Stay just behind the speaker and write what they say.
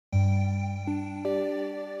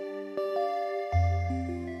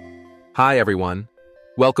Hi everyone,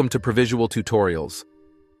 welcome to Provisual Tutorials.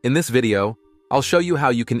 In this video, I'll show you how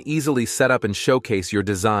you can easily set up and showcase your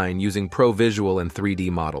design using Provisual and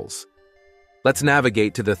 3D models. Let's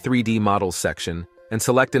navigate to the 3D Models section and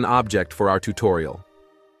select an object for our tutorial.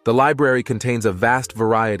 The library contains a vast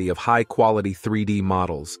variety of high-quality 3D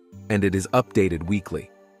models, and it is updated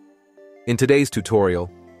weekly. In today's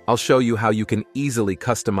tutorial, I'll show you how you can easily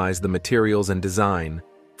customize the materials and design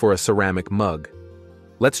for a ceramic mug.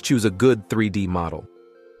 Let's choose a good 3D model.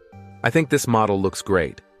 I think this model looks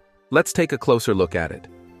great. Let's take a closer look at it.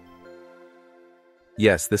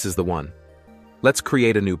 Yes, this is the one. Let's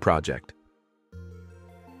create a new project.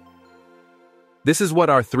 This is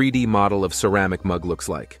what our 3D model of ceramic mug looks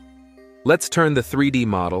like. Let's turn the 3D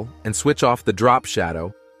model and switch off the drop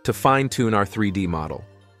shadow to fine-tune our 3D model.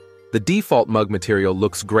 The default mug material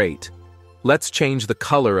looks great. Let's change the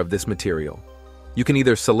color of this material. You can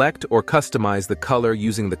either select or customize the color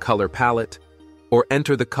using the color palette, or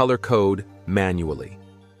enter the color code manually,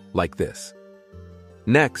 like this.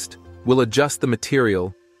 Next, we'll adjust the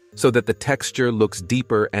material so that the texture looks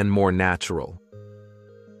deeper and more natural.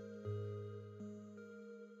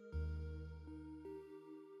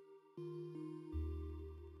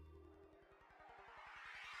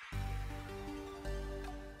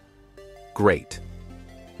 Great.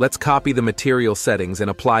 Let's copy the material settings and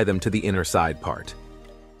apply them to the inner side part.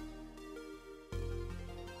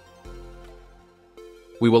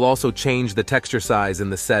 We will also change the texture size in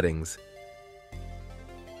the settings,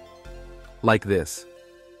 like this.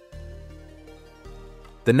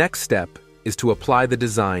 The next step is to apply the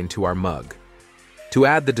design to our mug. To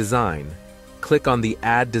add the design, click on the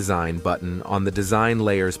Add Design button on the Design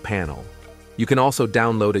Layers panel. You can also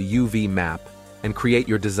download a UV map and create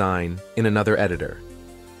your design in another editor.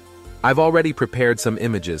 I've already prepared some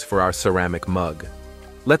images for our ceramic mug.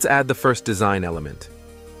 Let's add the first design element.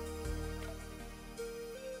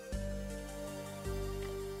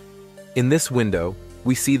 In this window,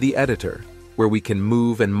 we see the editor, where we can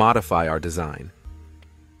move and modify our design.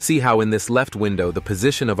 See how in this left window the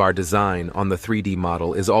position of our design on the 3D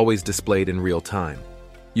model is always displayed in real time.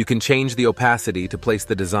 You can change the opacity to place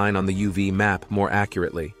the design on the UV map more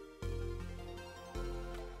accurately.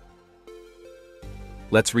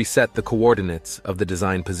 Let's reset the coordinates of the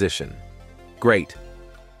design position. Great.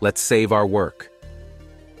 Let's save our work.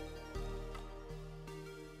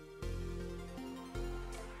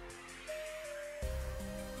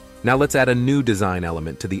 Now let's add a new design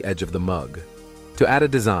element to the edge of the mug. To add a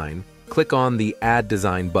design, click on the Add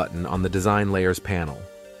Design button on the Design Layers panel.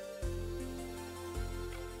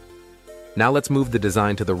 Now let's move the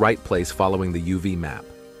design to the right place following the UV map.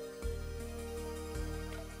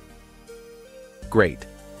 Great.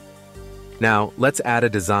 Now, let's add a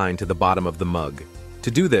design to the bottom of the mug.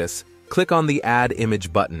 To do this, click on the Add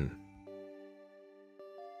Image button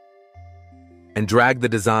and drag the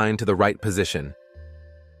design to the right position.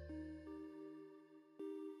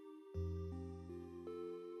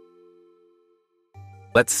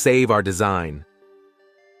 Let's save our design.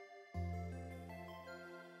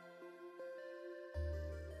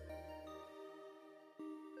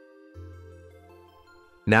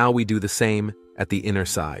 Now we do the same at the inner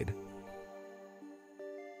side.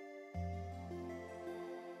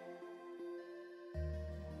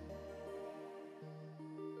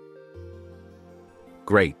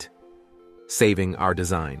 Great. Saving our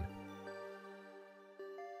design.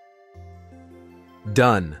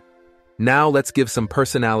 Done. Now let's give some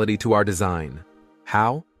personality to our design.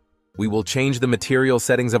 How? We will change the material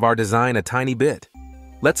settings of our design a tiny bit.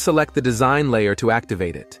 Let's select the design layer to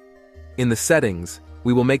activate it. In the settings,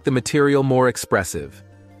 we will make the material more expressive.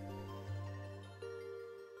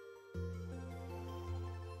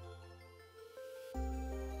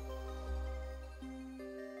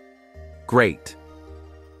 Great.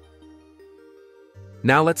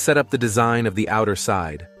 Now let's set up the design of the outer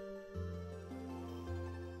side.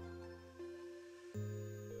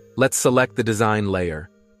 Let's select the design layer.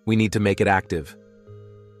 We need to make it active.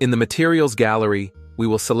 In the Materials gallery, we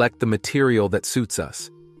will select the material that suits us.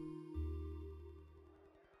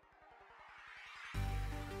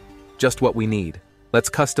 Just what we need. Let's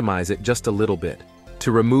customize it just a little bit.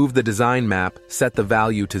 To remove the design map, set the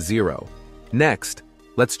value to 0. Next,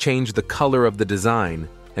 let's change the color of the design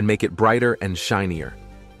and make it brighter and shinier.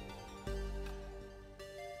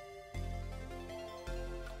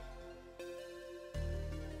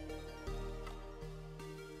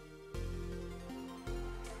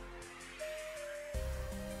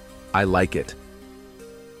 I like it.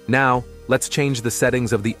 Now, let's change the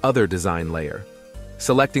settings of the other design layer.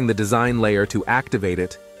 Selecting the design layer to activate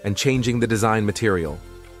it and changing the design material.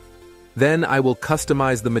 Then I will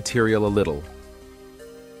customize the material a little.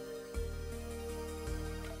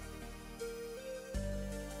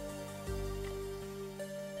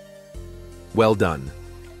 Well done.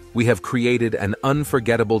 We have created an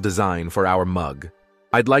unforgettable design for our mug.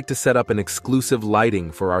 I'd like to set up an exclusive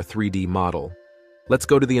lighting for our 3D model. Let's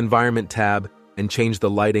go to the Environment tab and change the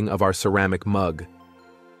lighting of our ceramic mug.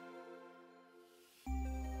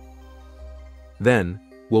 Then,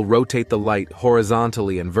 we'll rotate the light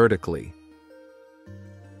horizontally and vertically.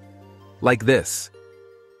 Like this.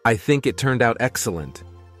 I think it turned out excellent,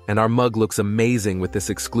 and our mug looks amazing with this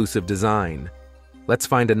exclusive design. Let's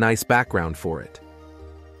find a nice background for it.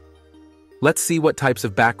 Let's see what types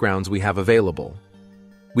of backgrounds we have available.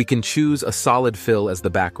 We can choose a solid fill as the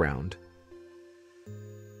background.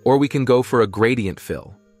 Or we can go for a gradient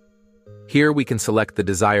fill. Here we can select the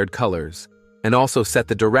desired colors and also set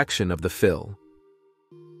the direction of the fill.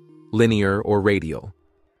 Linear or radial.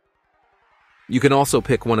 You can also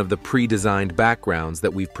pick one of the pre-designed backgrounds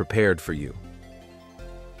that we've prepared for you.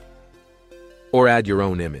 Or add your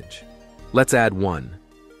own image. Let's add one.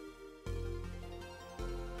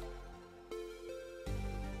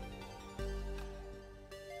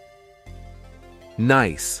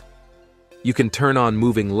 Nice! You can turn on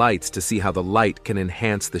moving lights to see how the light can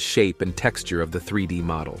enhance the shape and texture of the 3D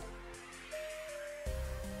model.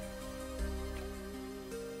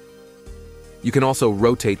 You can also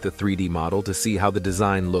rotate the 3D model to see how the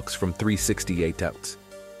design looks from 368 outs.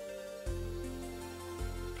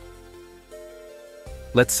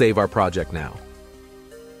 Let's save our project now.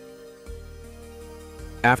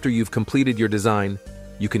 After you've completed your design,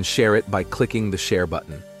 you can share it by clicking the Share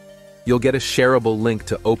button. You'll get a shareable link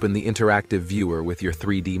to open the interactive viewer with your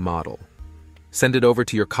 3D model. Send it over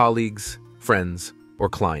to your colleagues, friends, or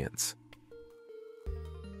clients.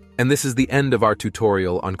 And this is the end of our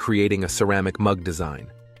tutorial on creating a ceramic mug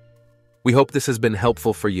design. We hope this has been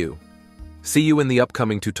helpful for you. See you in the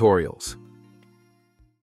upcoming tutorials.